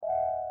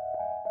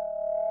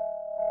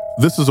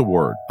This is A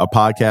Word, a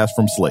podcast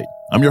from Slate.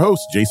 I'm your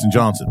host, Jason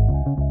Johnson.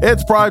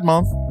 It's Pride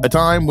Month, a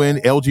time when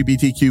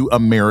LGBTQ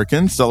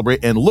Americans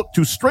celebrate and look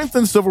to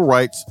strengthen civil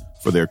rights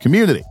for their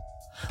community.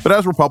 But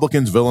as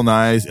Republicans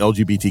villainize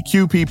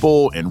LGBTQ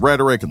people in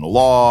rhetoric and the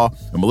law,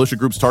 and militia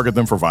groups target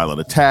them for violent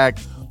attack,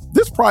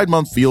 this Pride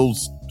Month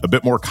feels a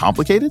bit more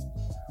complicated.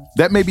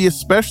 That may be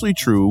especially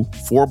true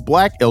for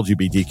Black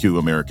LGBTQ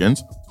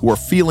Americans who are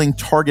feeling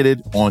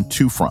targeted on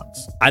two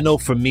fronts. I know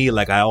for me,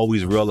 I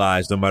always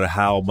realize no matter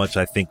how much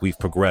I think we've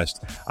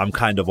progressed, I'm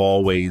kind of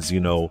always,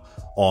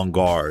 on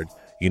guard.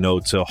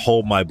 To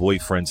hold my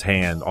boyfriend's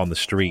hand on the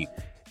street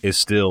is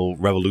still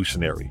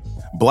revolutionary.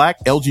 Black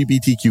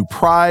LGBTQ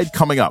pride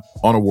coming up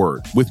on A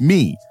Word with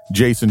me,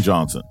 Jason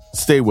Johnson.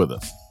 Stay with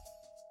us.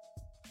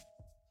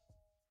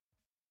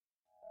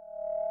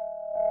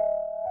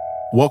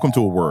 Welcome to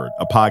A Word,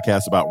 a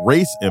podcast about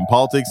race and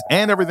politics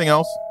and everything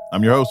else.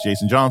 I'm your host,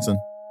 Jason Johnson.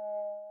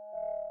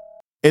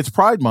 It's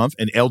Pride Month,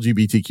 and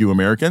LGBTQ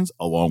Americans,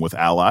 along with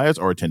allies,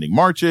 are attending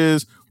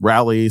marches,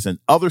 rallies, and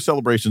other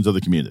celebrations of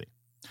the community.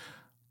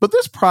 But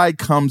this pride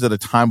comes at a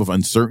time of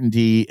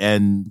uncertainty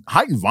and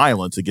heightened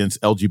violence against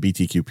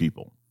LGBTQ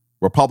people.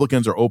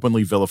 Republicans are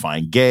openly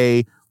vilifying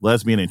gay,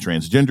 lesbian, and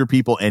transgender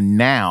people, and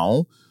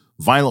now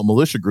violent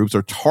militia groups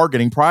are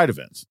targeting pride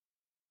events,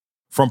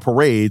 from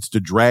parades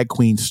to drag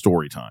queen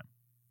story time.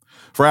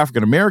 For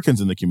African Americans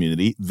in the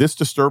community, this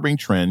disturbing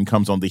trend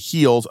comes on the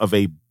heels of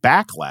a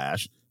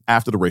backlash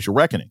after the racial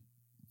reckoning.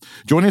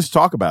 Joining us to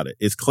talk about it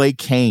is Clay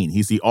Cane.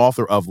 He's the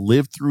author of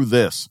Live Through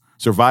This: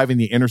 Surviving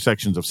the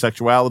Intersections of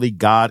Sexuality,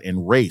 God,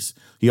 and Race.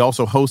 He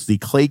also hosts the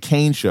Clay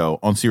Cane Show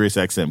on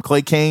SiriusXM.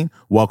 Clay Cane,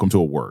 welcome to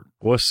A Word.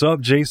 What's up,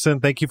 Jason?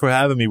 Thank you for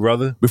having me,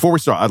 brother. Before we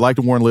start, I'd like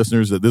to warn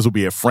listeners that this will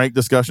be a frank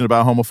discussion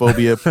about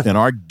homophobia, and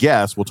our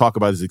guest will talk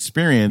about his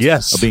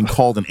experience of being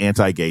called an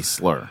anti-gay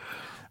slur.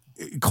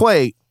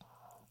 Clay,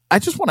 I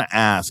just want to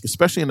ask,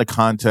 especially in the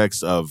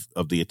context of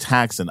the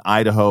attacks in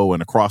Idaho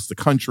and across the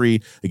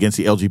country against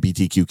the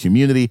LGBTQ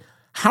community,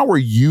 how are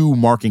you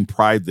marking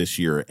Pride this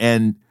year?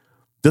 And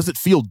does it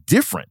feel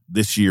different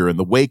this year in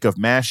the wake of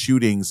mass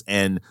shootings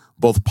and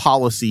both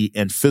policy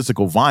and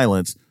physical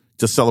violence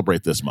to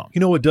celebrate this month?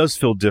 It does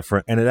feel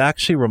different. And it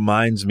actually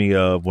reminds me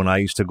of when I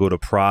used to go to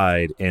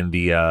Pride in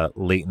the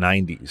late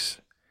 90s.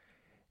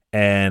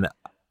 And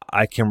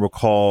I can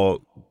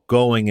recall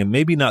going and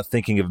maybe not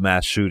thinking of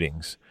mass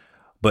shootings,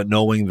 but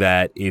knowing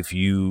that if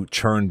you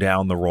turn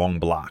down the wrong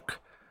block,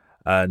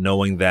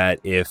 knowing that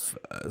if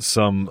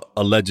some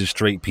alleged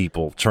straight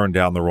people turn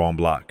down the wrong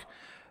block,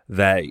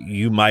 that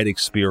you might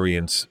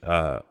experience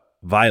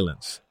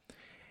violence.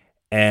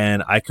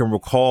 And I can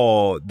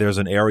recall there's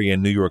an area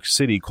in New York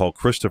City called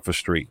Christopher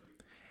Street.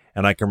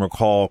 And I can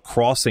recall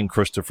crossing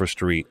Christopher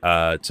Street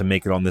to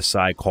make it on this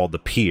side called the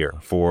Pier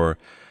for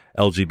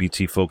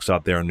LGBT folks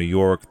out there in New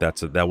York.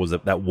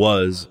 That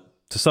was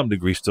to some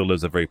degree still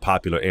is a very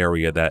popular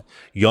area that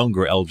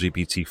younger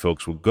LGBT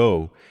folks would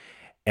go.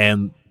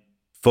 And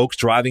folks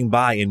driving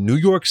by in New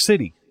York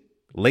City,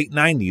 late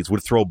 90s,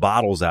 would throw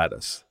bottles at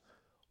us,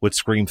 would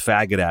scream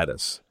faggot at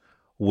us,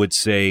 would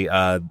say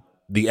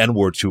the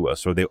N-word to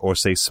us, or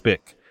say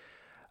spick.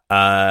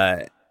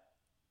 And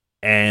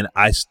when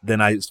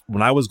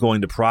I was going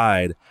to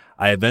Pride,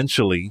 I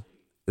eventually,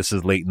 this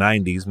is late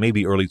 90s,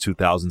 maybe early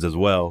 2000s as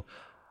well,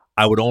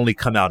 I would only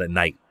come out at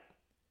night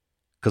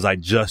because I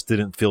just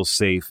didn't feel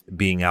safe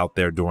being out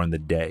there during the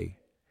day.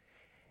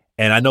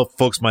 And I know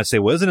folks might say,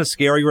 well, isn't it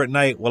scarier at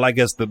night? Well, I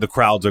guess the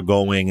crowds are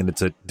going and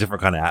it's a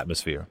different kind of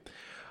atmosphere.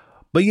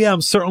 But yeah,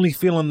 I'm certainly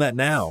feeling that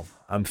now.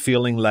 I'm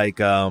feeling like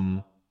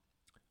our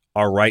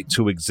right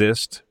to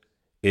exist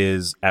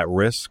is at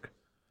risk.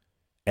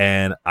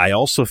 And I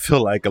also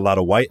feel like a lot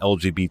of white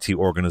LGBT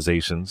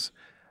organizations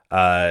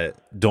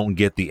don't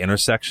get the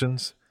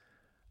intersections.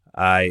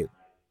 I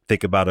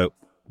think about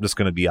I'm just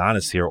going to be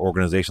honest here,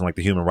 organization like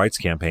the Human Rights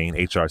Campaign,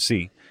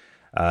 HRC,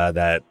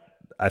 that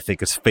I think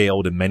has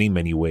failed in many,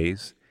 many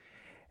ways.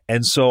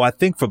 And so I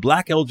think for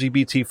Black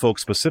LGBT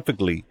folks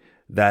specifically,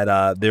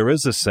 that there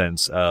is a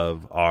sense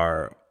of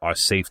our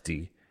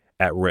safety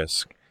at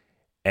risk.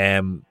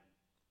 And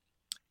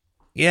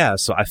yeah,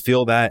 so I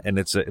feel that, and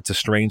it's a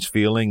strange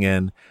feeling.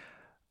 And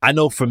I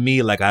know for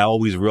me, I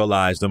always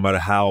realize no matter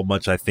how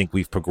much I think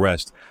we've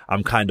progressed,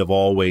 I'm kind of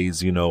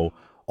always,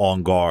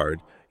 on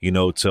guard.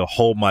 To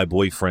hold my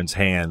boyfriend's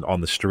hand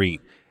on the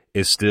street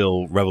is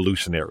still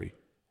revolutionary,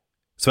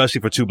 especially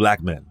for two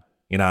Black men.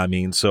 You know what I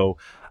mean? So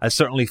I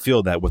certainly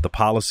feel that with the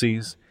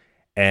policies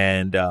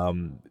and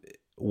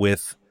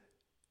with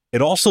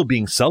it also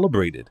being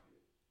celebrated.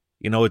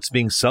 It's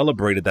being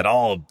celebrated that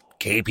all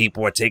gay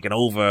people are taking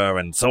over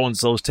and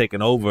so-and-so's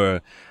taking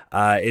over.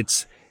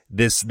 It's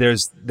this.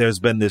 There's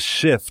been this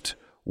shift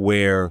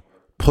where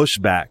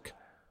pushback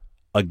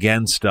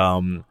against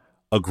a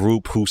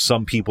group who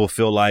some people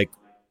feel like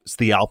it's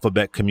the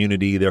alphabet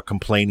community. They're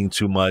complaining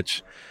too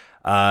much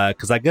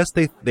because I guess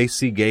they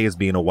see gay as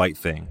being a white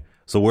thing.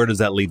 So where does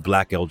that leave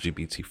Black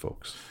LGBT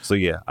folks? So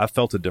yeah, I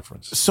felt a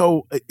difference.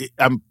 So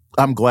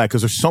I'm glad,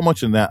 because there's so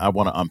much in that I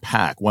want to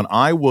unpack. When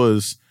I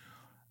was,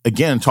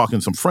 again, talking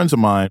to some friends of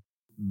mine,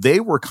 They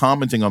were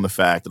commenting on the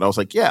fact that I was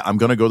like, yeah, I'm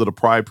going to go to the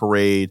Pride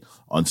Parade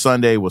on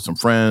Sunday with some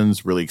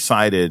friends, really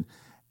excited.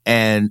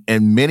 And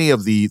many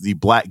of the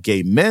black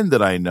gay men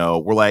that I know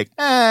were like,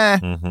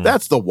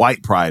 that's the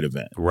white pride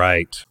event.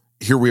 Right.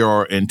 Here we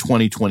are in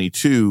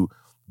 2022.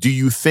 Do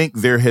you think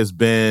has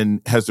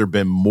there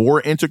been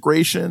more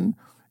integration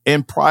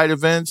in pride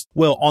events?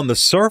 Well, on the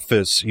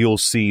surface, you'll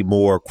see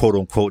more quote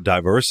unquote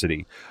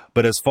diversity.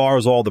 But as far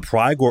as all the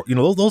pride,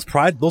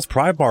 those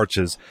pride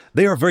marches,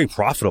 they are very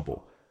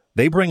profitable.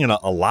 They bring in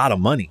a lot of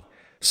money.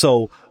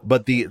 So,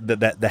 but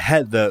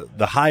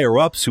the higher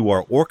ups who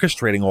are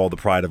orchestrating all the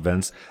pride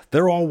events,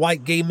 they're all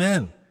white gay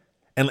men.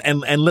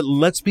 And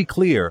let's be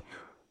clear.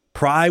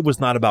 Pride was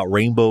not about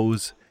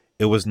rainbows.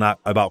 It was not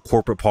about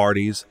corporate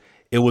parties.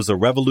 It was a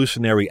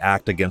revolutionary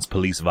act against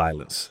police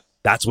violence.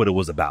 That's what it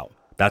was about.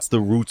 That's the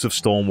roots of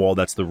Stonewall.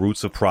 That's the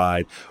roots of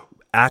Pride.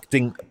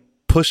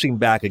 Pushing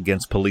back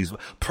against police.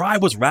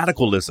 Pride was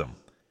radicalism.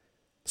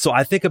 So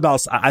I think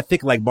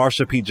like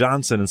Marsha P.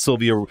 Johnson and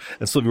Sylvia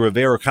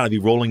Rivera kind of be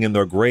rolling in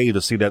their grave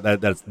to see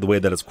that's the way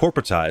that it's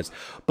corporatized.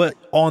 But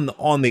on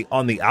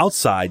the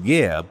outside,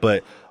 yeah.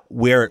 But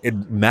where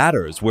it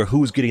matters, where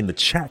who's getting the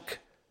check,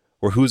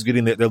 or who's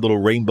getting their little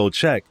rainbow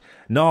check,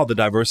 no, the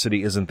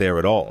diversity isn't there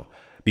at all.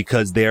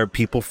 Because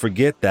people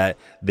forget that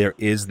there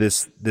is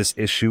this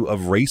issue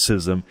of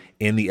racism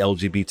in the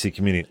LGBT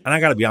community. And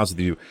I got to be honest with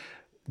you,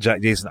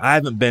 Jason, I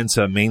haven't been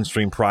to a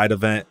mainstream Pride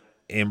event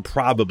in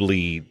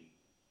probably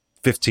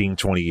 15,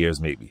 20 years,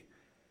 maybe.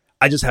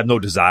 I just have no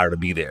desire to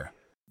be there.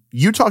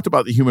 You talked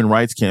about the Human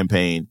Rights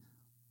Campaign.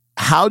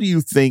 How do you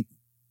think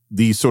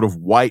these sort of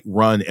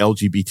white-run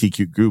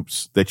LGBTQ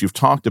groups that you've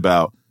talked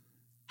about,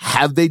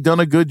 have they done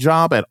a good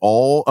job at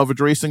all of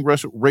addressing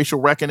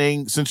racial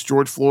reckoning since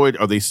George Floyd?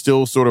 Are they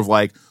still sort of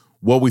like,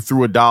 well, we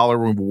threw $1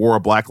 and we wore a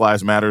Black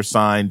Lives Matter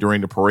sign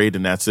during the parade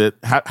and that's it?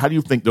 How do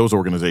you think those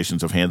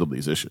organizations have handled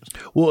these issues?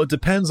 Well, it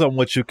depends on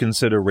what you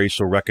consider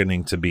racial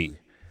reckoning to be.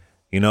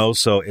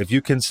 So if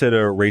you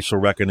consider racial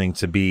reckoning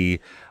to be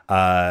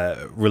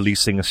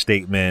releasing a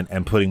statement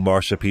and putting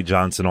Marsha P.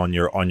 Johnson on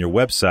your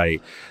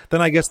website,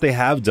 then I guess they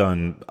have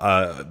done.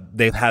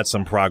 They've had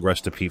some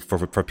progress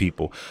for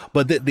people.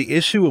 But the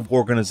issue of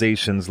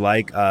organizations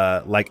like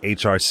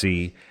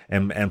HRC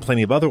and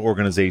plenty of other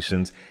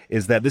organizations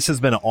is that this has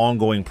been an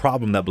ongoing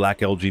problem that Black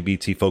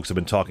LGBT folks have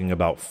been talking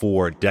about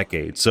for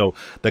decades. So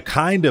the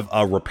kind of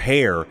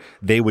repair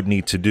they would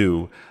need to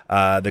do,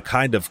 the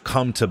kind of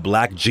come to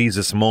Black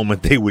Jesus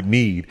moment they would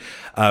need,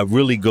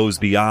 really goes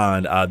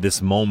beyond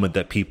this moment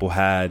that people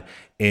had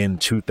in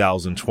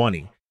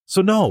 2020.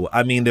 So no,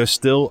 I mean, there's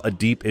still a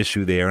deep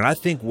issue there. And I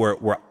think where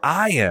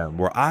I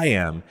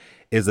am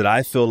is that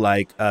I feel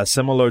like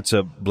similar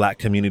to Black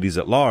communities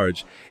at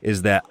large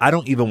is that I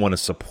don't even want to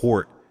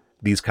support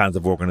these kinds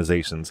of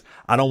organizations.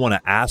 I don't want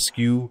to ask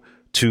you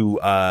to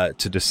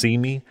see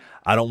me.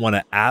 I don't want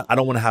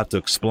to have to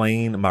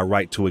explain my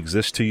right to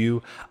exist to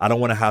you. I don't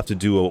want to have to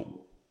do a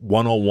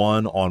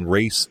 101 on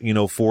race,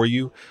 for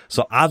you.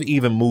 So I've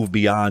even moved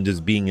beyond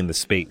just being in the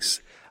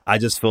space. I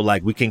just feel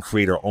like we can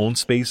create our own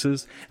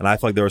spaces. And I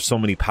feel like there are so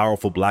many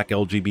powerful Black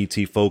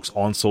LGBT folks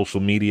on social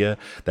media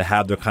that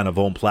have their kind of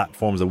own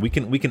platforms, and we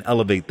can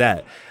elevate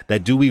that.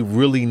 That do we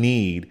really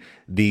need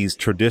these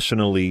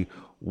traditionally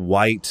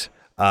white,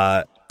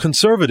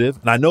 conservative?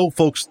 And I know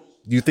folks,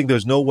 you think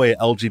there's no way an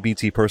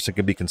LGBT person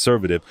can be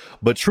conservative,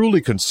 but truly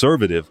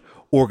conservative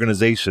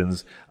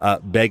organizations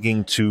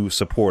begging to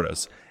support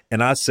us.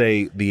 And I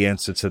say the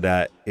answer to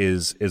that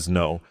is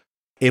no.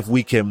 If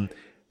we can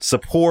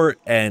support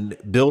and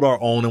build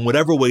our own in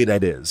whatever way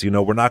that is,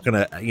 we're not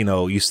going to,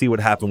 you see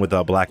what happened with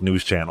our Black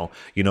News Channel,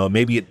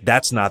 maybe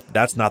that's not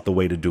the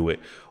way to do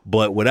it,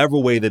 but whatever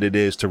way that it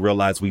is, to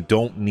realize we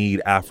don't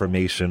need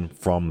affirmation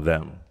from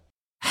them.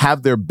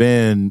 Have there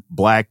been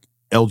Black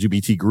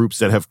LGBT groups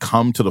that have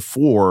come to the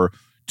fore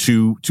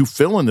to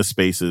fill in the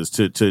spaces,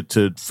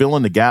 to fill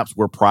in the gaps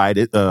where Pride,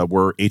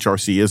 where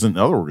HRC isn't,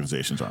 other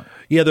organizations aren't?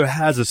 Yeah, there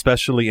has,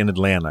 especially in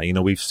Atlanta.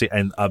 We've seen,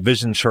 and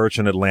Vision Church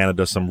in Atlanta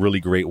does some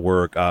really great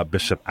work.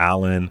 Bishop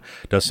Allen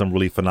does some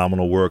really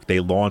phenomenal work. They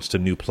launched a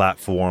new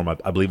platform,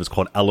 I believe it's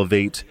called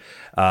Elevate,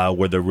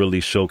 where they're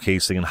really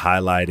showcasing and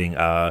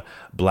highlighting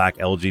Black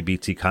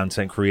LGBT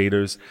content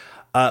creators.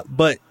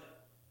 But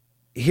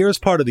here's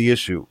part of the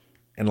issue,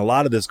 and a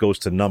lot of this goes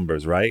to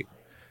numbers, right?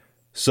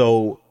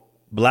 So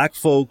Black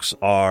folks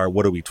are,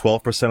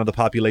 12% of the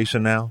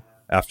population now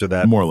after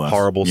that more or less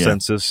horrible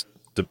census,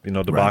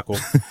 debacle.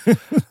 Right.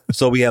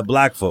 So we have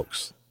Black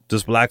folks,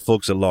 just Black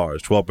folks at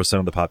large, 12%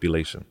 of the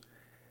population.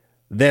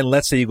 Then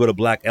let's say you go to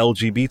Black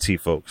LGBT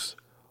folks.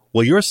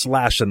 Well, you're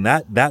slashing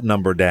that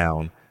number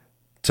down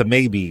to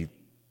maybe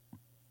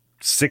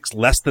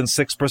less than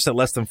 6%,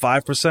 less than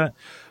 5%.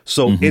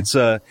 So it's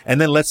and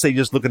then let's say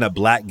just looking at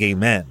Black gay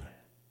men.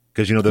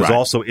 Because, there's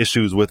also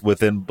issues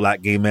within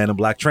Black gay men and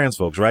Black trans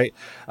folks, right?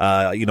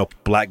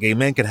 Black gay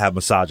men can have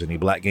misogyny.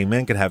 Black gay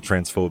men can have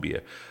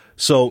transphobia.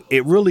 So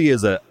it really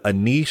is a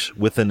niche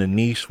within a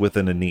niche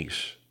within a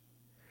niche.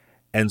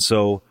 And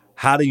so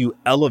how do you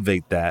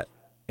elevate that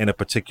in a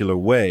particular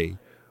way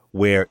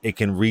where it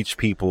can reach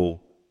people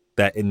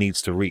that it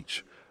needs to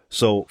reach.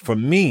 So for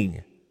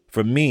me,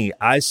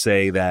 I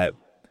say that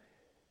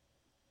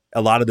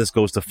a lot of this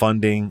goes to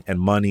funding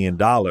and money and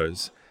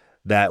dollars,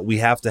 that we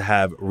have to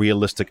have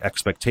realistic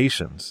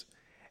expectations.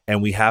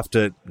 And we have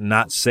to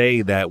not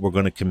say that we're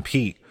going to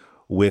compete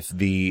with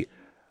the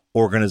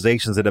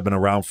organizations that have been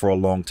around for a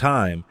long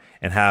time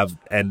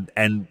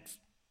and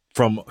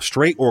from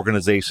straight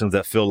organizations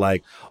that feel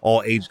like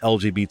all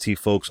LGBT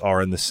folks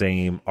are in the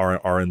same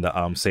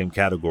same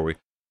category.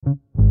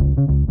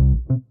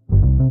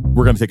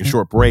 We're going to take a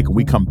short break. When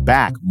we come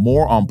back,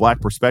 more on Black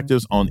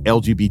perspectives on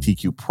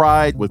LGBTQ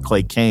pride with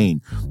Clay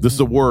Cane. This is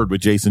A Word with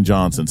Jason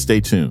Johnson.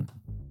 Stay tuned.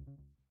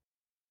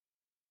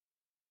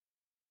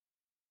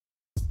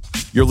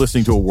 You're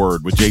listening to A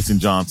Word with Jason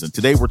Johnson.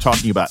 Today, we're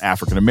talking about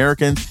African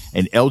Americans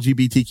and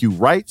LGBTQ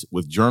rights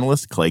with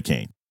journalist Clay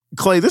Cane.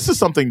 Clay, this is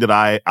something that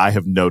I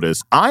have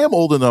noticed. I am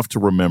old enough to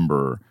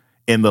remember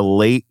in the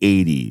late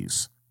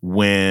 80s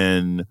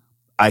when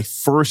I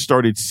first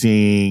started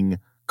seeing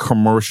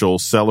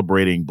commercials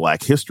celebrating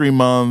Black History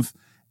Month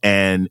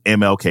and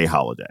MLK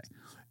holiday.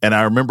 And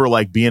I remember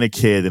like being a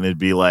kid and it'd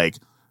be like,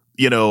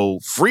 you know,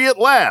 free at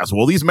last.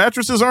 Well, these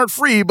mattresses aren't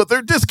free, but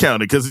they're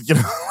discounted because, you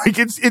know, like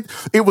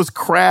it was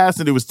crass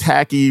and it was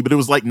tacky, but it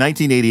was like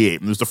 1988.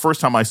 And it was the first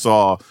time I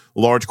saw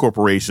large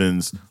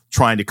corporations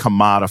trying to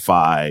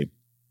commodify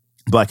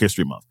Black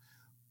History Month.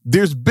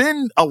 There's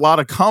been a lot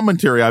of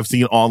commentary I've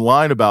seen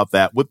online about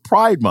that with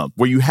Pride Month,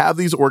 where you have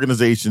these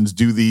organizations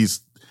do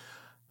these,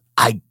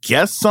 I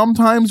guess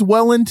sometimes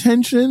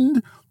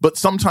well-intentioned, but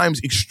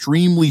sometimes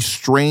extremely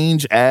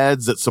strange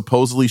ads that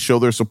supposedly show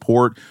their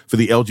support for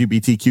the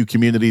LGBTQ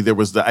community. There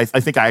was I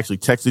think I actually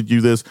texted you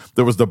this.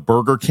 There was the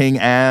Burger King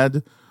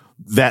ad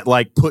that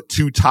like put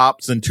two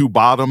tops and two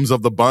bottoms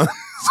of the buns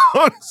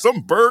on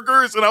some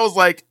burgers. And I was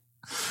like,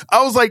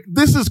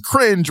 this is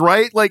cringe,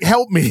 right? Like,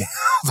 help me.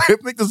 I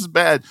think this is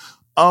bad.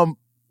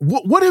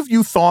 What have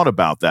you thought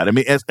about that? I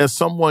mean, as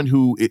someone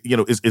who, you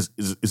know,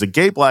 is a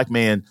gay Black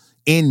man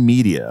in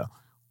media,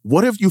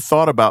 what have you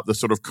thought about the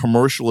sort of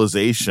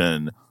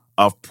commercialization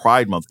of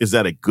Pride Month? Is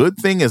that a good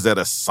thing? Is that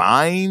a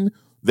sign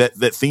that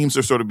themes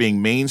are sort of being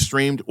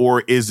mainstreamed?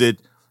 Or is it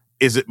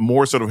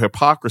more sort of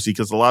hypocrisy?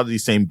 Because a lot of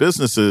these same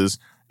businesses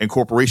and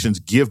corporations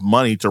give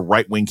money to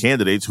right-wing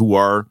candidates who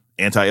are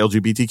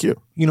anti-LGBTQ.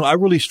 You know, I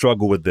really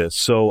struggle with this.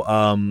 So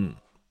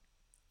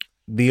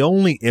the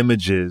only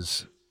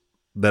images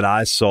that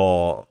I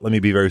saw, let me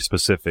be very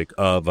specific,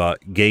 of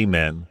gay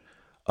men,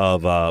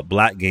 of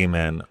Black gay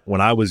men when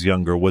I was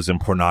younger was in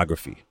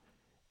pornography.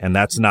 And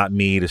that's not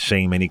me to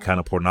shame any kind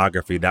of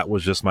pornography. That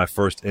was just my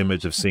first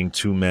image of seeing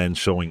two men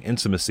showing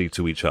intimacy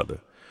to each other.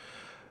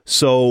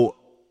 So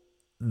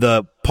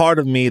the part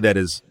of me that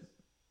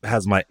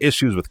has my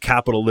issues with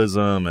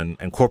capitalism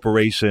and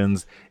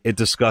corporations, it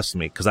disgusts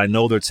me because I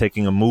know they're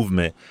taking a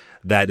movement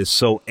that is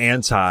so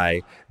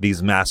anti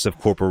these massive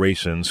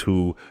corporations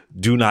who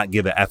do not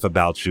give a F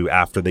about you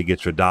after they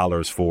get your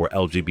dollars for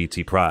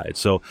LGBT pride.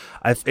 So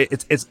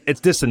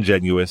it's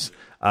disingenuous.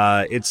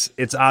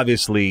 It's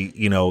obviously,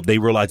 you know, they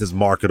realize it's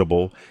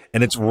marketable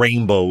and it's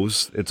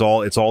rainbows. It's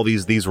all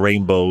these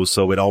rainbows.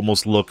 So it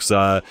almost looks,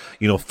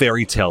 you know,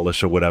 fairy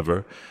tale-ish or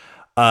whatever.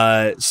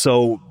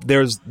 So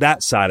there's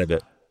that side of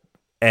it.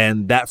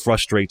 And that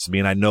frustrates me.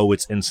 And I know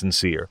it's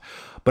insincere.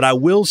 But I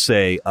will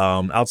say,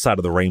 outside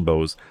of the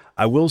rainbows,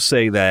 I will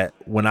say that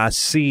when I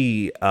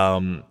see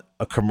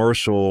a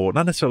commercial,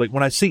 not necessarily,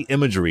 when I see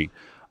imagery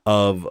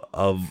of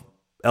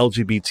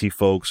LGBT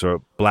folks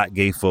or Black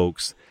gay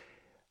folks,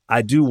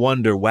 I do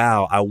wonder,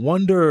 wow, I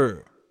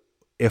wonder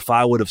if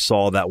I would have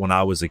saw that when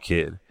I was a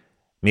kid.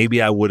 Maybe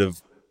I would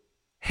have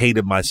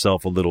hated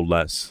myself a little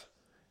less.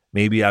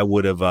 Maybe I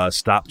would have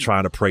stopped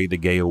trying to pray the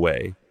gay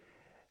away.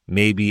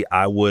 Maybe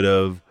I would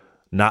have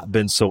not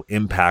been so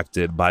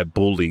impacted by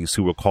bullies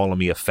who were calling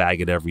me a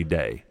faggot every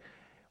day.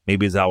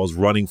 Maybe as I was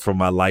running for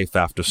my life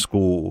after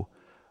school,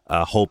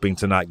 hoping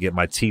to not get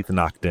my teeth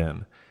knocked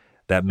in,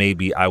 that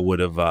maybe I would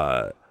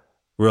have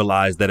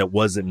realized that it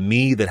wasn't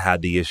me that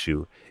had the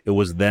issue. It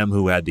was them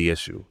who had the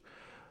issue.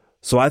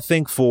 So I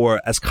think for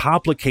as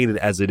complicated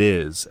as it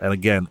is, and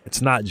again,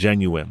 it's not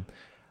genuine,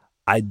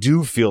 I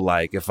do feel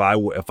like if I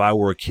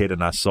were a kid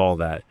and I saw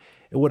that,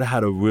 it would have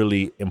had a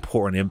really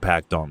important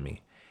impact on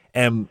me.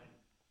 And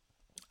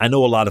I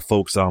know a lot of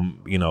folks,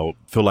 you know,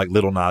 feel like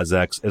Lil Nas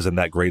X isn't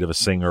that great of a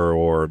singer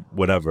or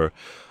whatever.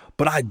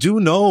 But I do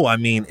know, I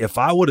mean, if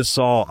I would have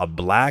saw a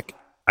Black,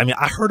 I mean,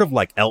 I heard of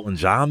like Elton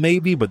John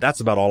maybe, but that's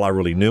about all I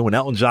really knew. And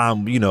Elton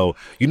John, you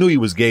knew he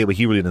was gay, but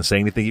he really didn't say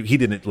anything. He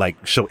didn't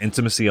like show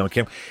intimacy on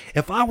camera.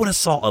 If I would have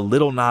saw a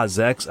Lil Nas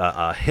X,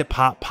 a hip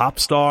hop pop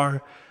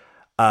star,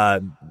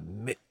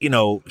 you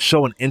know,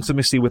 showing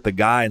intimacy with the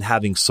guy and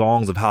having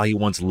songs of how he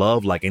wants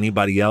love like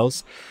anybody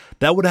else,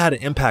 that would have had an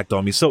impact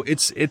on me. So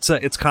it's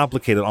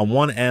complicated. On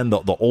one end,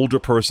 the older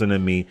person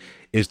in me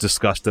is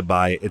disgusted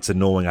by it. It's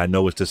annoying. I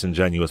know it's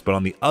disingenuous. But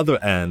on the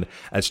other end,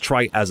 as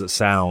trite as it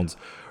sounds,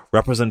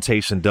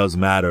 representation does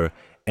matter,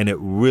 and it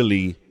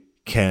really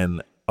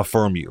can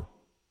affirm you.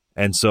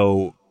 And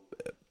so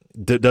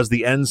does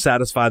the end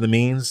satisfy the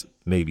means?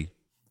 Maybe.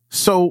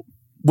 So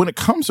when it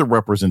comes to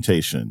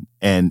representation,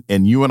 and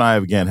you and I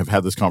again have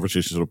had this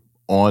conversation sort of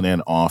on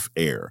and off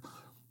air,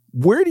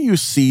 where do you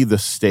see the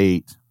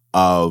state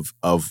of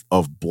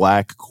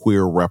Black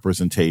queer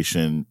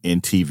representation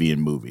in TV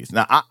and movies?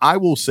 Now, I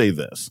will say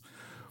this.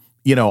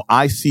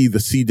 I see the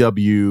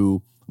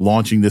CW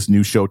launching this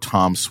new show,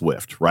 Tom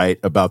Swift, right?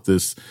 About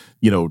this,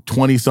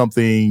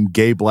 20-something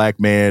gay Black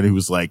man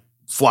who's like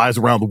flies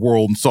around the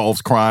world and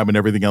solves crime and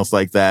everything else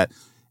like that.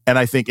 And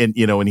I think, and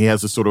he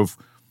has this sort of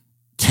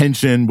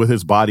tension with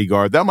his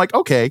bodyguard that I'm like,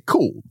 okay,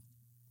 cool.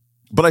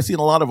 But I see in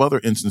a lot of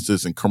other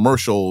instances in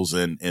commercials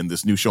and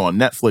this new show on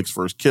Netflix,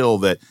 First Kill,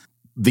 that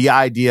the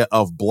idea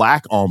of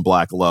Black on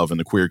Black love in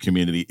the queer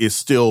community is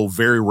still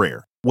very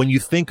rare. When you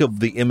think of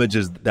the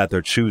images that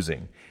they're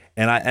choosing,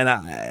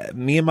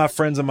 me and my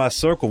friends in my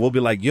circle will be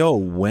like, yo,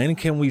 when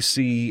can we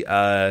see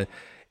it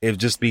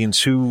just being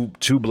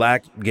two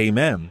Black gay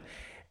men?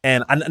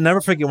 And I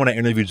never forget when I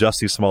interviewed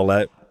Jussie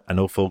Smollett. I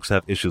know folks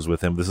have issues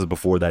with him. This is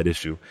before that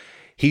issue.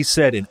 He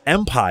said in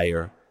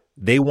Empire,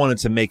 they wanted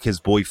to make his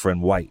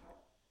boyfriend white.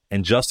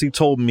 And Jussie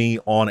told me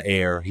on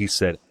air, he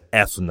said,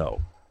 F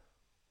no,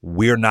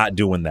 we're not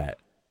doing that.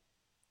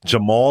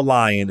 Jamal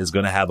Lyon is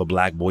going to have a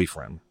Black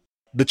boyfriend.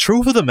 The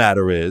truth of the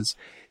matter is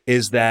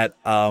that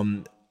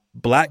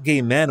Black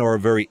gay men are a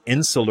very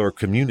insular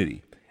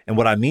community. And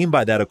what I mean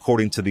by that,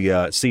 according to the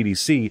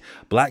CDC,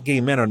 Black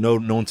gay men are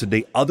known to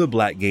date other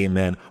Black gay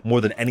men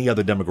more than any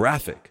other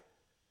demographic.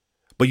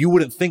 But you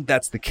wouldn't think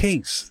that's the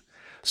case.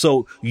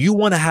 So you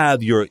want to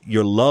have your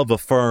love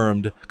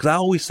affirmed, because I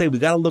always say we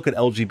got to look at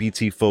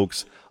LGBT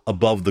folks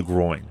above the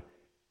groin.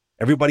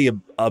 Everybody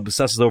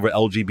obsesses over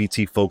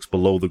LGBT folks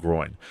below the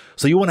groin.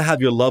 So you want to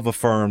have your love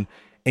affirmed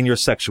in your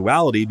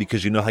sexuality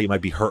because you know how you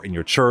might be hurt in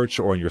your church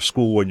or in your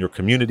school or in your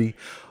community.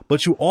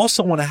 But you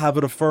also want to have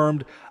it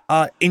affirmed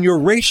in your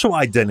racial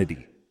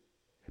identity,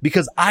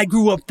 because I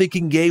grew up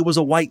thinking gay was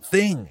a white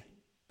thing.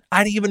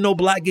 I didn't even know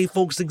Black gay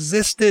folks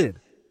existed.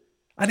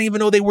 I didn't even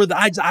know they were.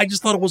 I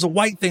just thought it was a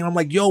white thing. I'm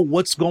like, yo,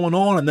 what's going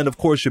on? And then, of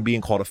course, you're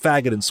being called a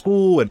faggot in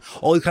school and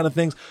all these kind of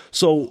things.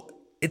 So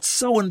it's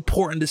so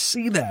important to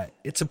see that.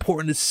 It's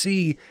important to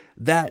see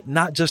that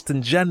not just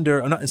in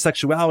gender or not in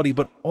sexuality,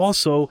 but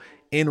also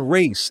in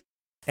race.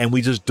 And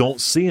we just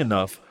don't see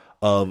enough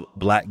of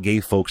Black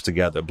gay folks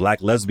together,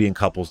 Black lesbian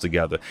couples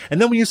together.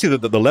 And then when you see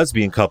the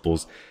lesbian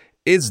couples,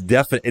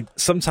 it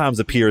sometimes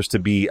appears to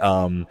be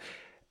a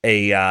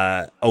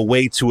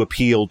way to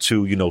appeal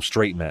to,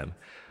 straight men.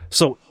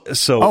 So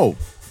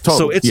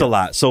totally. It's a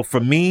lot. So for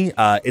me,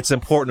 it's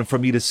important for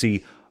me to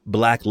see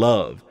Black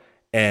love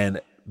and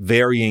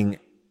varying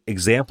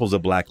examples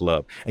of Black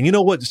love. And you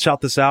know what? Shout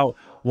this out.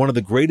 One of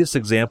the greatest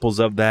examples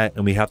of that,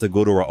 and we have to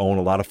go to our own,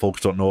 a lot of folks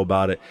don't know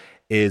about it,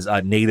 is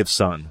Native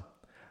Son.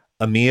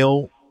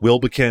 Emil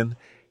Wilbekin,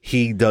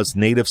 he does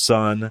Native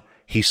Son.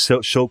 He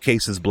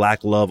showcases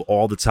Black love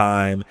all the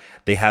time.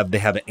 They have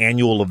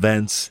annual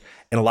events,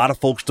 and a lot of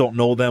folks don't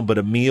know them, but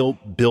Emil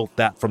built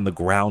that from the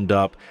ground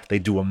up. They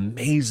do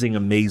amazing,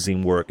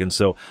 amazing work. And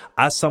so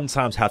I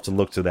sometimes have to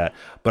look to that,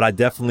 but I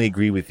definitely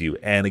agree with you.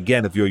 And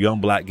again, if you're a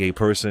young Black gay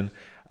person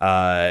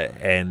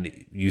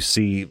and you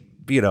see,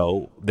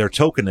 their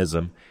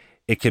tokenism,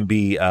 it can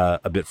be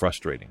a bit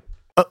frustrating.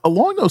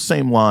 Along those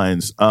same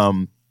lines,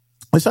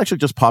 this actually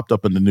just popped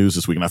up in the news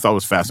this week, and I thought it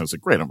was fascinating. I was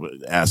like, great, I'm going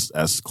to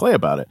ask Clay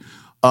about it.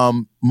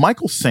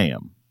 Michael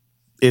Sam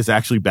is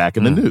actually back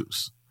in the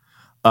news.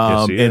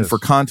 Yes, he and is. For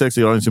context,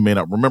 the audience who may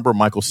not remember,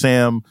 Michael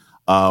Sam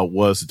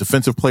was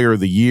Defensive Player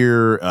of the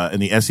Year in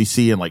the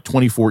SEC in like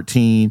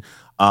 2014.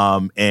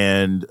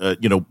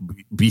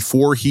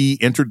 Before he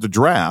entered the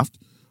draft,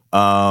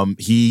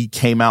 he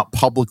came out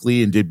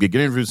publicly and did big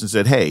interviews and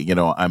said, hey,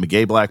 I'm a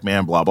gay Black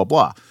man, blah, blah,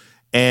 blah.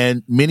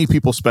 And many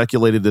people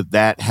speculated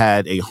that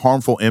had a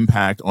harmful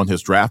impact on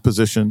his draft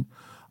position.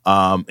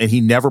 And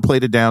he never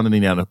played it down in the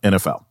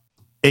NFL.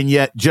 And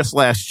yet just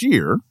last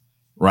year,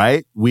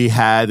 right, we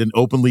had an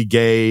openly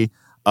gay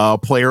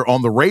player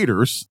on the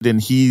Raiders.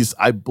 And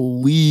I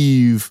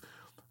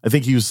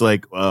think he was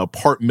like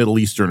part Middle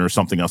Eastern or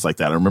something else like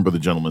that. I remember the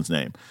gentleman's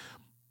name.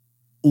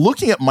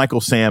 Looking at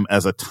Michael Sam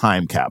as a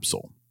time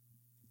capsule,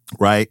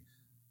 right?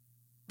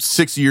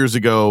 6 years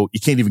ago, you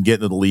can't even get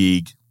into the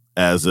league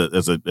as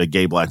a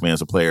gay Black man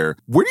as a player.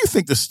 Where do you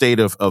think the state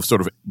of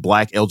sort of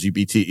Black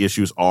LGBT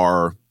issues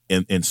are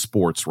in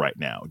sports right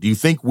now? Do you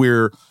think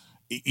we're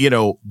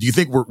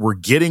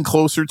getting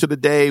closer to the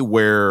day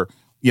where,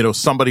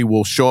 somebody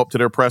will show up to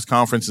their press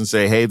conference and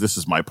say, hey, this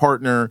is my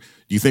partner?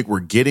 Do you think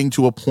we're getting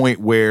to a point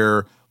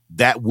where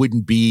that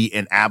wouldn't be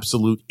an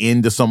absolute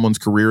end to someone's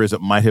career as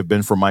it might have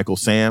been for Michael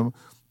Sam?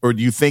 Or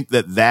do you think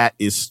that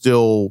is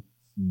still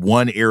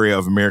one area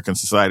of American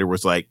society where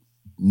it's like,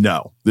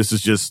 no, this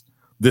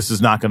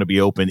is not going to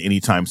be open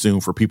anytime soon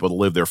for people to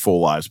live their full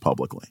lives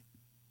publicly?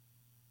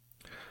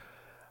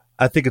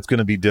 I think it's going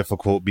to be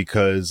difficult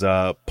because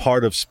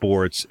part of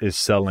sports is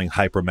selling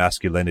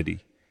hypermasculinity.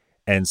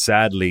 And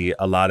sadly,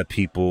 a lot of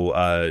people,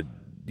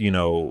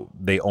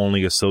 they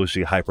only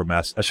associate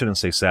I shouldn't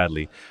say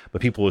sadly,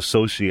 but people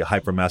associate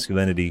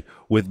hypermasculinity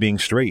with being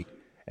straight.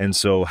 And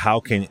so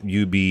how can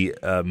you be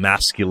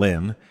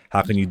masculine?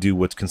 How can you do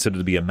what's considered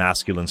to be a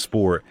masculine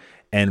sport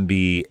and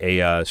be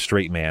a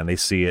straight man? They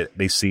see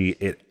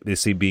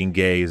being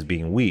gay as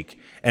being weak.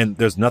 And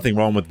there's nothing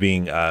wrong with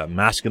being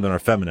masculine or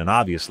feminine,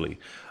 obviously.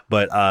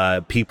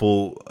 But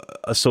people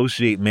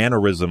associate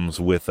mannerisms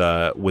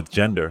with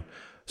gender.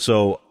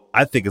 So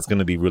I think it's going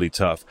to be really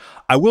tough.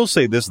 I will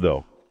say this,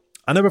 though.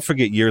 I'll never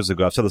forget years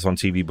ago, I've said this on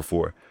TV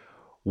before,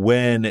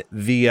 when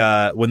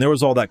there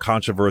was all that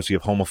controversy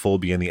of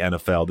homophobia in the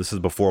NFL. This is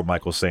before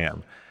Michael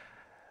Sam.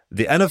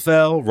 The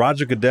NFL,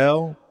 Roger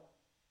Goodell,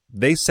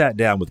 they sat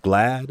down with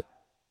GLAAD.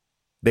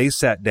 They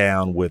sat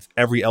down with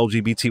every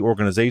LGBT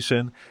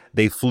organization.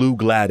 They flew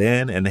GLAAD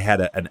in and they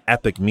had an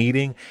epic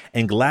meeting.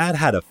 And GLAAD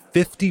had a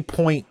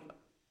 50-point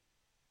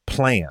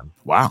plan.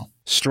 Wow.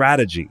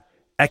 Strategy,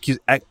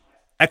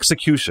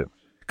 execution.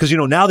 Because,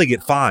 now they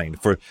get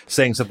fined for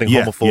saying something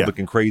homophobic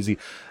and crazy.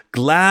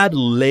 GLAAD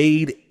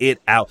laid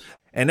it out.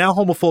 And now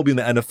homophobia in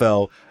the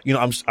NFL,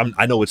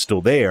 I know it's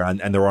still there, and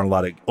there aren't a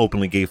lot of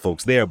openly gay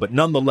folks there. But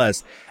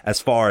nonetheless, as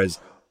far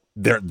as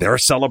they're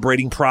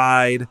celebrating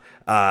Pride,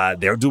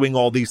 they're doing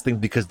all these things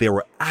because there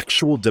were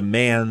actual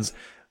demands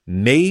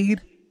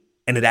made,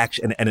 and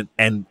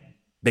and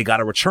they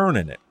got a return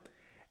in it.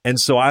 And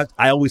so I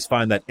always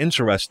find that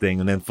interesting.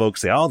 And then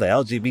folks say, "Oh, the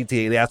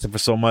LGBT, they asking for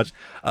so much."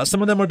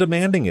 Some of them are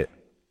demanding it,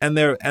 and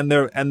they're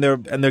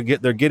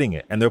getting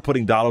it, and they're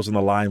putting dollars on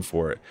the line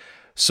for it.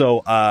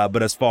 So,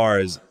 but as far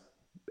as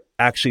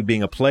actually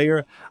being a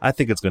player, I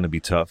think it's going to be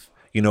tough.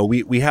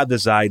 We have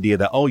this idea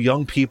that,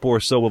 young people are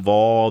so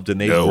evolved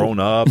and they've grown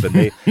up and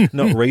they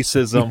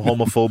racism,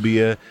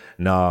 homophobia.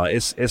 No,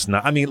 it's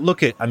not.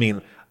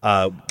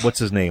 What's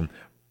his name?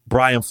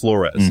 Brian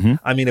Flores. Mm-hmm.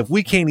 I mean, if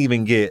we can't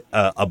even get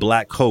a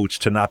black coach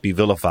to not be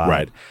vilified,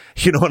 right.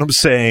 You know what I'm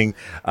saying?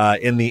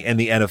 In the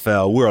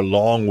NFL, we're a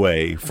long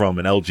way from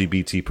an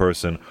LGBT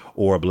person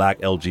or a black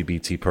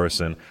LGBT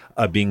person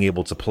being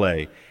able to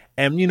play.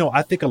 And,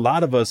 I think a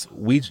lot of us,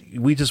 we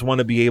just want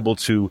to be able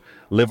to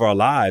live our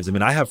lives. I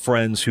mean, I have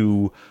friends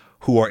who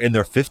are in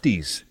their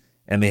 50s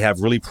and they have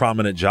really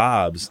prominent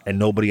jobs and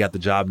nobody at the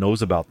job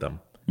knows about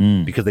them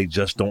because they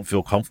just don't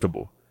feel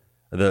comfortable.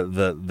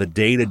 The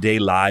day-to-day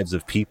lives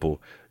of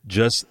people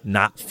just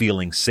not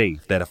feeling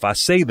safe. That if I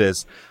say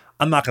this,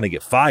 I'm not going to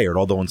get fired,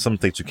 although in some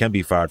states you can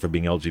be fired for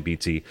being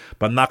LGBT,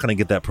 but I'm not going to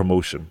get that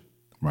promotion.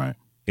 Right.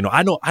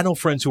 I know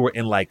friends who are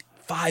in like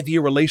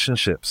 5-year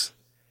relationships.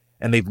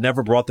 And they've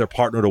never brought their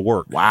partner to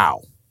work.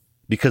 Wow.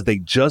 Because they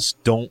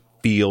just don't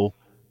feel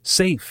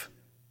safe.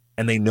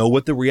 And they know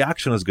what the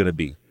reaction is going to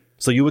be.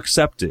 So you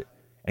accept it.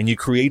 And you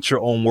create your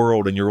own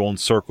world and your own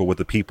circle with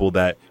the people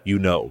that you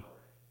know.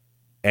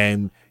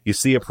 And you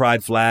see a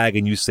pride flag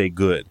and you say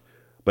good.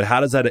 But how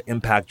does that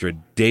impact your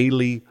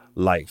daily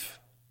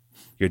life?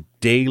 Your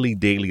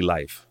daily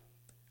life.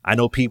 I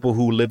know people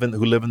who live in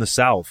the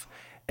South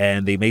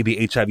and they may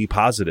be HIV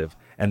positive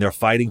and they're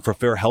fighting for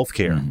fair health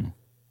care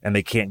and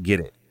they can't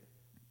get it.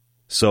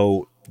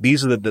 So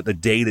these are the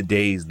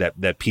day-to-days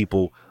that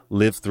people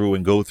live through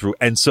and go through.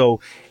 And so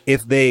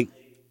if they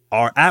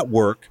are at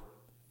work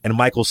and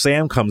Michael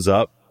Sam comes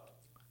up,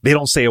 they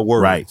don't say a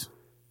word. Right.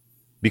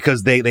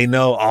 Because they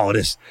know,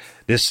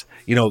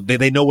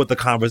 they know what the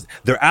conversation,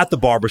 they're at the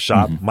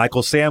barbershop.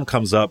 Michael Sam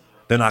comes up,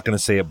 they're not going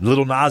to say it.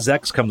 Little Nas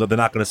X comes up, they're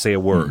not going to say a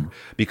word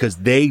because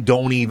they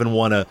don't even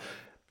want to,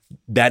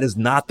 that is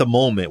not the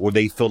moment where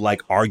they feel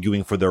like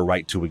arguing for their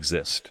right to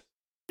exist.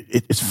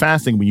 It's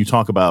fascinating when you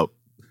talk about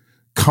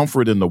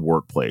comfort in the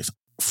workplace.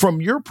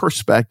 From your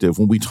perspective,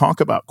 when we talk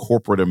about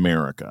corporate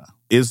America,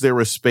 is there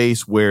a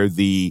space where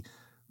the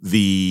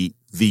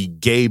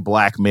gay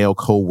black male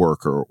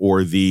coworker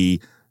or the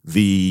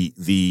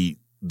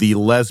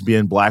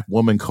lesbian black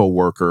woman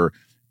coworker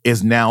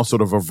is now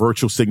sort of a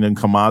virtual signaling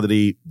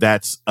commodity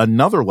that's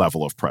another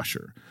level of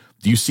pressure?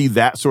 Do you see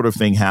that sort of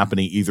thing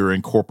happening either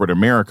in corporate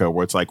America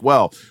where it's like,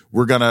 well,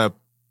 we're gonna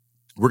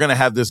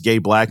have this gay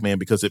black man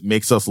because it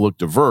makes us look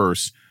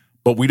diverse,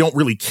 but we don't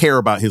really care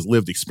about his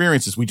lived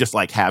experiences. We just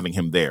like having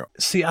him there.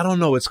 See, I don't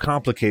know. It's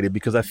complicated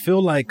because I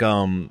feel like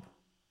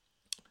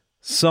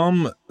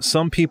some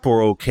people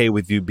are okay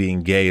with you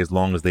being gay as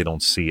long as they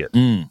don't see it.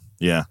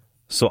 Yeah.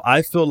 So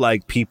I feel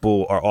like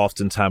people are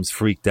oftentimes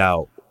freaked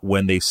out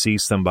when they see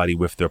somebody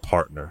with their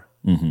partner.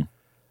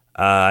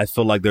 I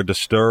feel like they're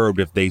disturbed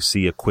if they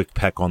see a quick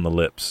peck on the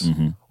lips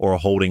or a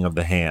holding of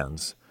the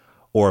hands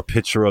or a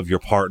picture of your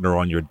partner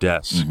on your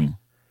desk.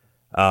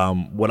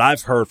 What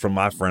I've heard from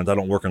my friends, I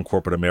don't work in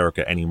corporate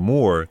America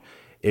anymore,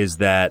 is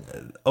that,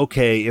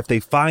 okay, if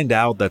they find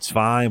out, that's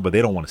fine, but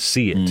they don't want to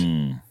see it.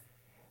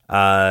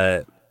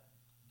 And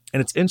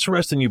it's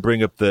interesting you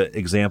bring up the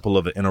example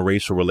of an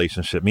interracial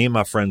relationship. Me and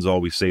my friends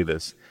always say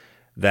this,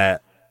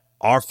 that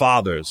our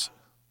fathers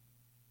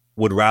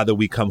would rather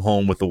we come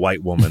home with a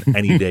white woman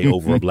any day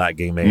over a black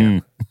gay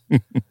man.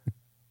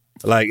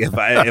 Like if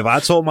I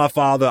told my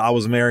father I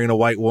was marrying a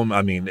white woman,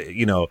 I mean,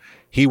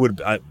 he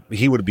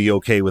would be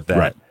okay with that,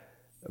 right,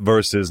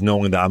 versus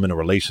knowing that I'm in a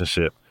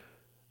relationship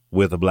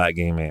with a black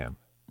gay man.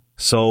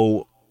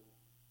 So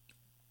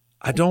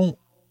I don't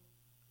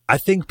I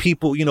think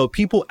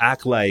people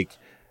act like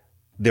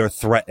they're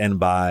threatened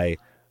by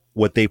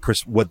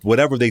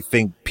whatever they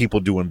think people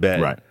do in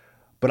bed. Right.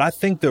 But I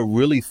think they're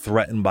really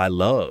threatened by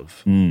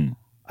love.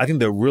 I think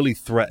they're really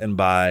threatened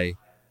by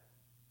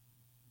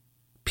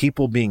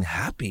people being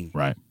happy.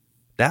 Right.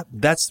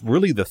 That's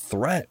really the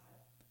threat.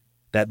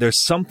 That there's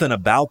something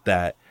about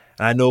that.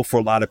 And I know for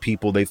a lot of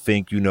people, they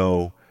think,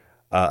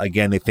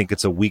 again, they think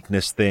it's a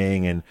weakness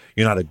thing and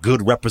you're not a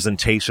good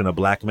representation of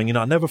black men.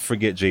 I'll never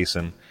forget,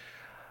 Jason,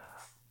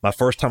 my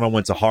first time I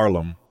went to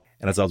Harlem,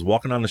 and as I was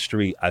walking down the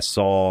street, I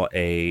saw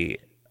a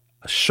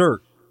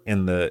shirt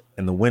in the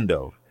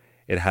window.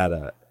 It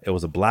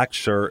was a black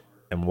shirt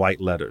and white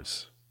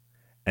letters.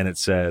 And it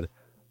said,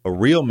 "A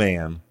real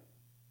man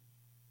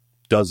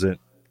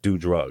doesn't do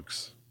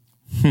drugs.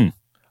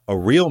 A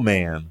real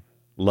man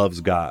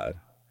loves God.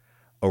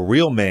 A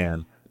real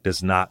man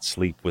does not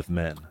sleep with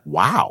men."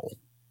 Wow.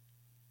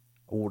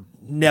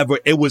 Never.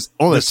 It was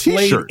on displayed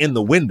a t-shirt in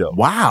the window.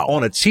 Wow.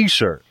 On a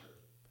t-shirt,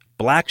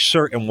 black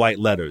shirt and white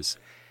letters.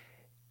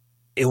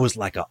 It was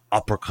like an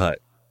uppercut.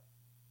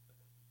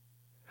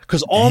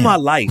 Because all my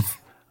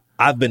life,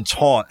 I've been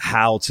taught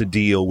how to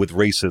deal with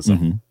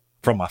racism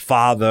from my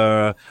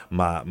father,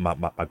 my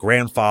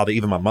grandfather,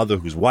 even my mother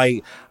who's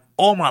white.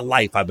 All my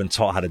life, I've been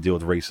taught how to deal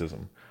with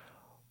racism.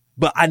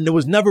 But I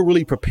was never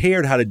really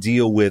prepared how to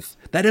deal with,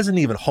 that isn't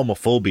even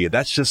homophobia.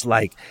 That's just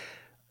like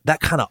that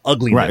kind of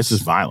ugliness. Right, it's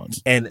just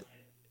violence. And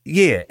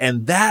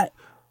and that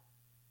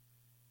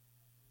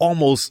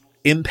almost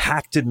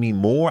impacted me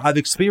more. I've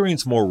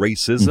experienced more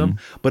racism,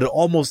 but it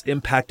almost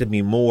impacted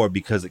me more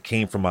because it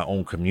came from my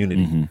own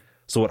community.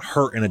 So it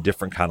hurt in a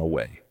different kind of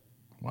way.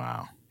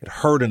 Wow. It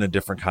hurt in a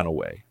different kind of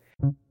way.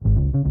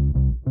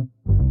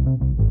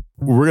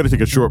 We're going to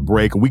take a short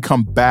break. When we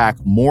come back,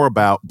 more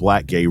about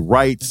Black gay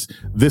rights.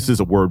 This is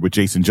A Word with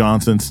Jason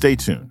Johnson. Stay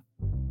tuned.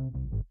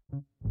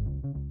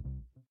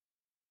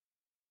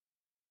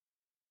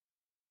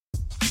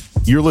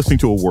 You're listening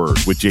to A Word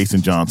with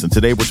Jason Johnson.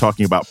 Today, we're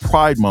talking about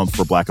Pride Month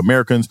for Black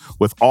Americans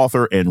with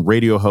author and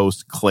radio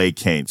host Clay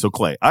Cane. So,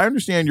 Clay, I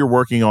understand you're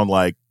working on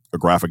like a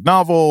graphic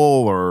novel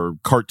or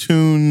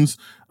cartoons,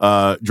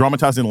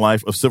 dramatizing the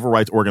life of civil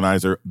rights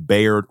organizer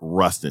Bayard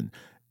Rustin.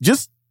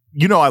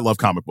 I love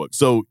comic books.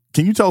 So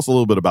can you tell us a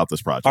little bit about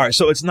this project? All right.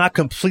 So it's not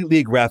completely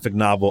a graphic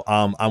novel.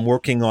 I'm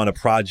working on a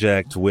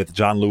project with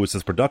John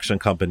Lewis's production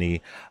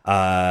company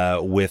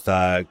with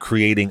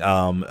creating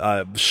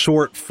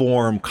short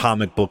form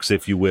comic books,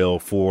 if you will,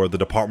 for the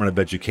Department of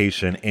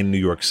Education in New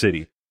York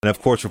City. And of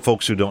course, for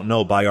folks who don't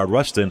know, Bayard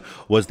Rustin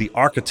was the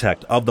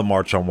architect of the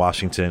March on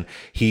Washington.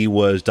 He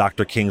was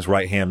Dr. King's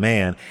right-hand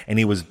man, and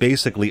he was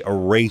basically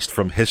erased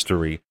from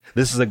history.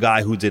 This is a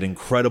guy who did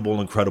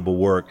incredible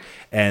work,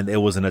 and it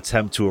was an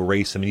attempt to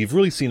erase him. And you've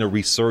really seen a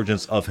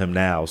resurgence of him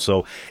now.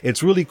 So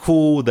it's really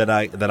cool that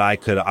I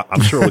could.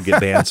 I'm sure it'll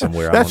get banned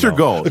somewhere. That's your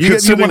goal. You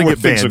want to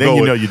get banned, then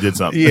you know you did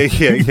something.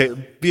 Yeah.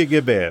 Be a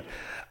good band.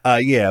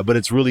 But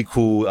it's really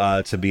cool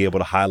to be able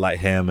to highlight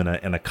him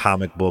in a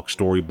comic book,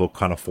 storybook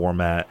kind of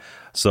format.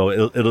 So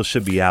it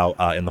should be out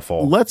in the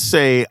fall. Let's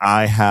say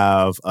I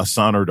have a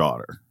son or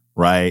daughter,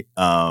 right?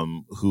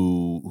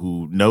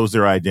 Who knows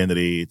their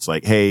identity. It's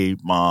like, hey,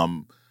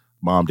 mom,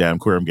 dad, I'm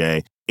queer, I'm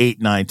gay.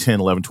 8, 9, 10,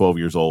 11, 12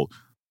 years old.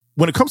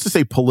 When it comes to,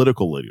 say,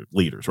 political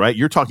leaders, right?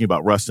 You're talking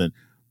about Rustin.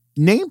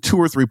 Name 2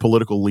 or 3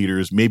 political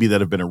leaders maybe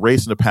that have been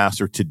erased in the past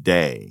or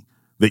today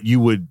that you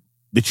would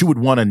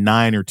want a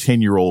 9 or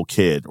 10-year-old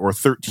kid or a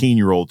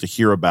 13-year-old to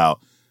hear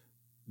about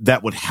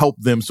that would help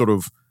them sort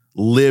of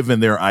live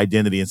in their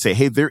identity and say,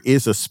 hey, there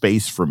is a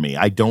space for me.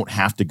 I don't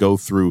have to go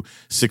through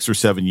 6 or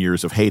 7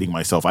 years of hating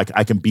myself.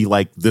 I can be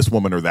like this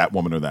woman or that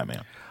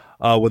man.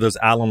 Well, there's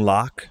Alan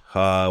Locke,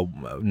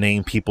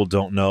 name people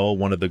don't know,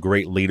 one of the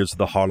great leaders of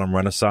the Harlem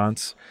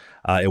Renaissance.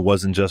 It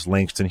wasn't just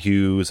Langston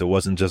Hughes. It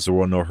wasn't just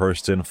Zora Neale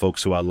Hurston,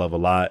 folks who I love a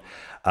lot.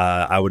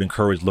 I would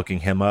encourage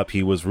looking him up.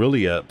 He was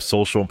really a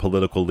social and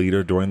political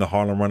leader during the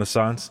Harlem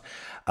Renaissance.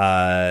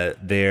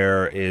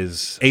 There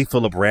is A.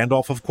 Philip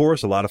Randolph, of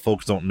course. A lot of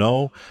folks don't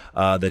know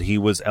that he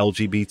was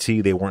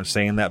LGBT. They weren't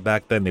saying that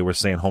back then. They were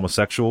saying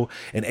homosexual.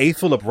 And A.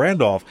 Philip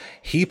Randolph,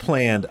 he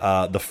planned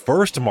the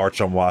first March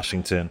on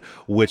Washington,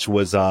 which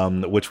was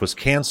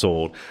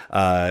canceled.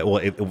 I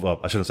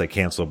shouldn't say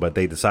canceled, but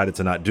they decided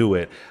to not do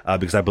it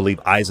because I believe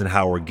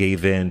Eisenhower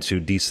gave in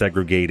to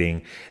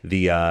desegregating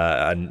the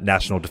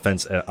national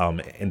defense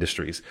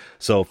industries.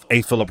 So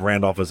A. Philip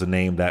Randolph is a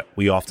name that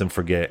we often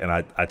forget, and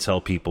I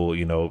tell people,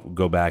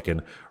 go back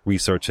and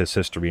research his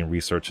history and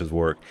research his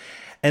work.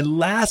 And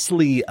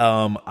lastly,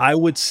 I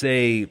would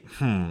say,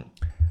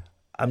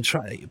 I'm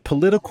trying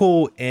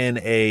political in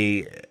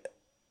a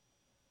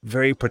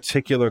very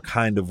particular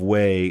kind of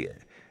way.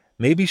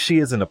 Maybe she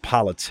isn't a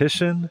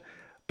politician,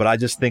 but I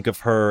just think of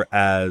her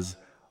as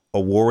a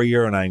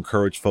warrior, and I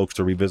encourage folks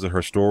to revisit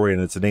her story.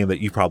 And it's a name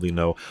that you probably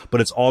know,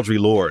 but it's Audre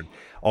Lorde.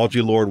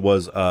 Audre Lorde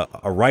was a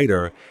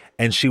writer,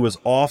 and she was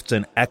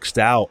often X'd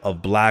out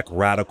of Black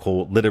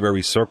radical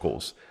literary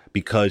circles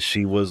because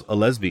she was a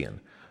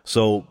lesbian.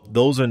 So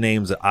those are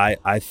names that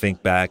I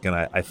think back, and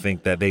I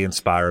think that they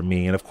inspire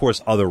me, and of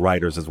course other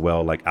writers as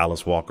well, like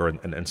Alice Walker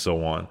and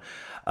so on.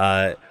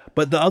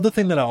 But the other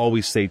thing that I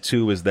always say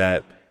too is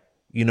that,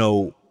 you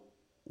know,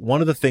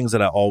 one of the things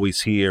that I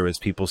always hear is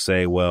people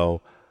say,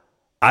 well,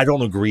 I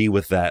don't agree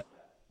with that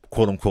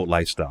quote unquote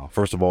lifestyle.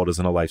 First of all, it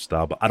isn't a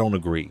lifestyle, but I don't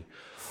agree.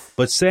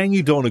 But saying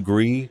you don't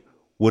agree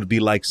would be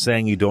like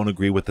saying you don't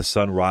agree with the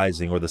sun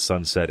rising or the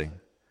sun setting.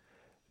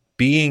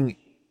 Being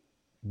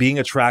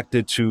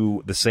attracted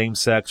to the same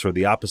sex or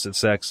the opposite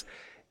sex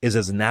is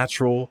as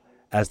natural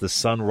as the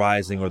sun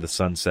rising or the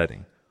sun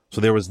setting.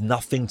 So there is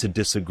nothing to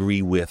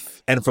disagree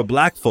with. And for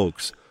Black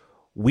folks,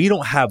 we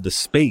don't have the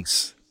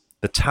space,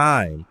 the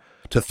time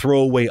to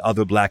throw away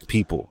other Black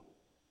people.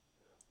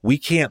 We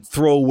can't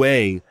throw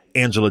away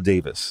Angela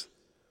Davis.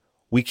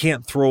 We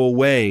can't throw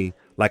away,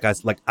 like I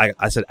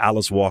said,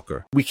 Alice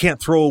Walker. We can't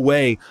throw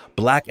away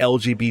Black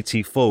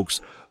LGBT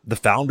folks, the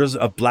founders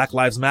of Black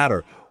Lives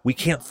Matter. We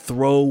can't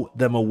throw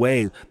them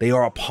away. They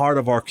are a part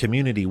of our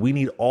community. We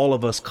need all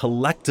of us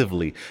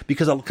collectively,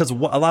 because a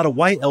lot of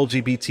white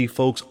LGBT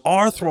folks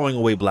are throwing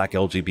away Black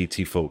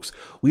LGBT folks.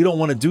 We don't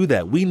want to do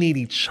that. We need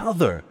each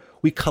other.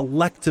 We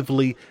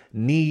collectively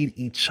need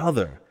each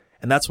other.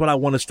 And that's what I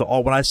want us to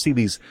all, when I see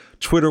these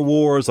Twitter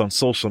wars on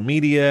social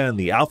media and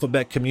the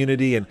alphabet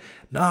community, and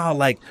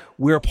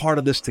we're a part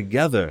of this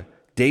together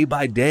day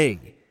by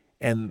day.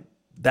 And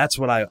that's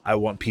what I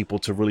want people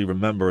to really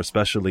remember,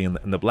 especially in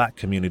the Black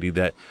community,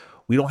 that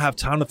we don't have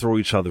time to throw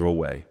each other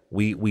away.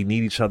 We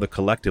need each other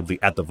collectively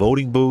at the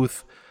voting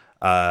booth,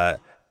 at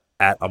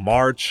a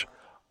march,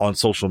 on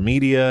social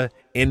media,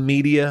 in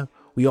media.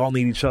 We all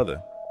need each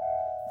other.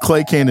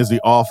 Clay Cane is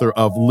the author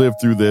of Live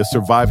Through This,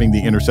 Surviving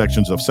the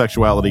Intersections of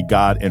Sexuality,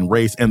 God, and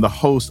Race, and the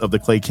host of The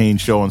Clay Cane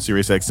Show on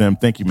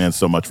SiriusXM. Thank you, man,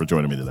 so much for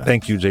joining me today.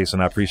 Thank you,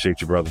 Jason. I appreciate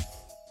you, brother.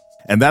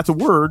 And that's a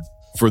word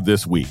for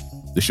this week.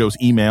 The show's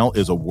email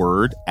is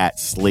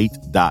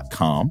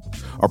aword@slate.com.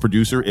 Our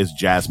producer is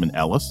Jasmine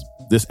Ellis.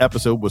 This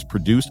episode was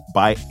produced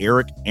by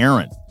Eric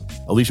Aaron.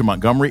 Alicia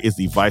Montgomery is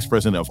the vice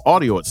president of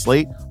audio at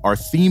Slate. Our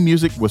theme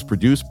music was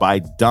produced by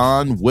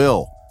Don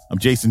Will. I'm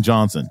Jason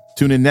Johnson.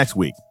 Tune in next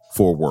week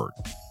for a word.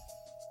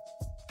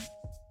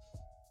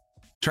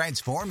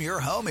 Transform your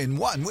home in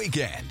one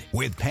weekend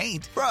with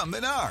paint from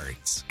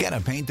Menards. Get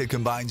a paint that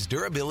combines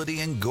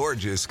durability and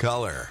gorgeous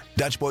color.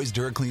 Dutch Boy's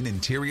DuraClean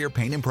Interior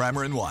Paint and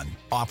Primer in One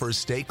offers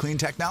Stay Clean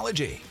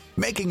technology,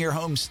 making your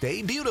home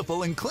stay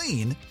beautiful and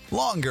clean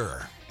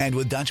longer. And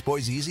with Dutch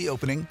Boy's easy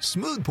opening,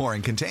 smooth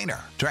pouring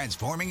container,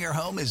 transforming your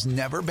home has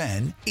never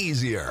been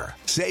easier.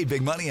 Save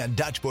big money on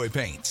Dutch Boy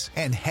paints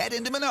and head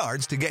into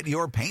Menards to get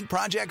your paint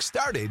project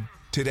started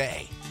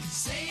today.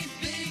 Save